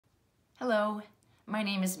Hello, my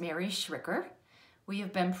name is Mary Schricker. We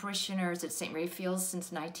have been parishioners at St. Raphael's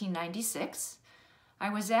since 1996.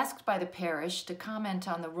 I was asked by the parish to comment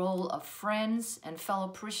on the role of friends and fellow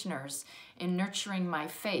parishioners in nurturing my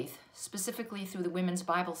faith, specifically through the Women's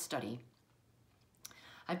Bible Study.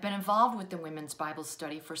 I've been involved with the Women's Bible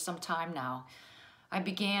Study for some time now. I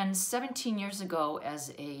began 17 years ago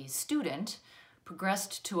as a student,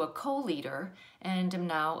 progressed to a co-leader, and am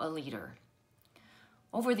now a leader.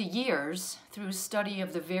 Over the years, through study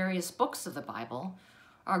of the various books of the Bible,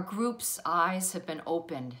 our group's eyes have been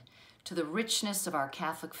opened to the richness of our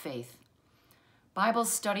Catholic faith. Bible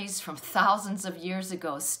studies from thousands of years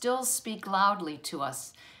ago still speak loudly to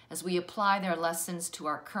us as we apply their lessons to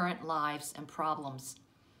our current lives and problems.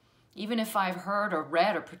 Even if I've heard or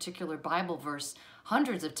read a particular Bible verse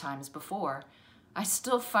hundreds of times before, I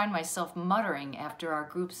still find myself muttering after our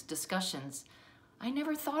group's discussions, "I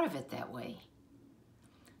never thought of it that way."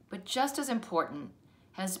 But just as important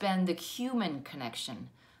has been the human connection,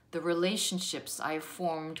 the relationships I have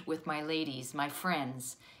formed with my ladies, my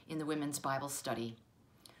friends, in the Women's Bible Study.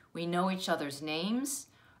 We know each other's names,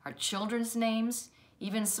 our children's names,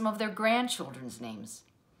 even some of their grandchildren's names.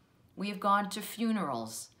 We have gone to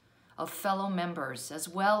funerals of fellow members as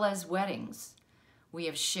well as weddings. We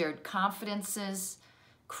have shared confidences,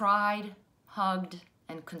 cried, hugged,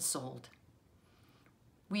 and consoled.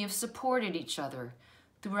 We have supported each other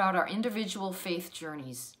throughout our individual faith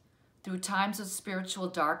journeys, through times of spiritual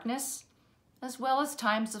darkness, as well as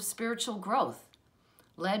times of spiritual growth,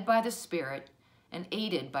 led by the Spirit and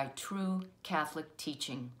aided by true Catholic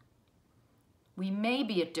teaching. We may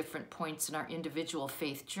be at different points in our individual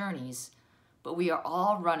faith journeys, but we are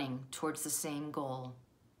all running towards the same goal.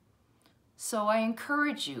 So I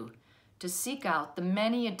encourage you to seek out the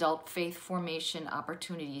many adult faith formation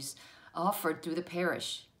opportunities offered through the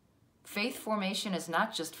parish. Faith formation is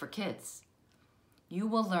not just for kids. You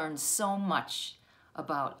will learn so much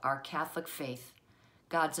about our Catholic faith,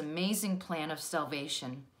 God's amazing plan of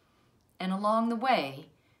salvation, and along the way,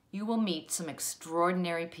 you will meet some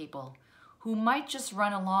extraordinary people who might just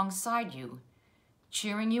run alongside you,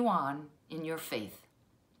 cheering you on in your faith.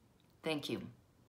 Thank you.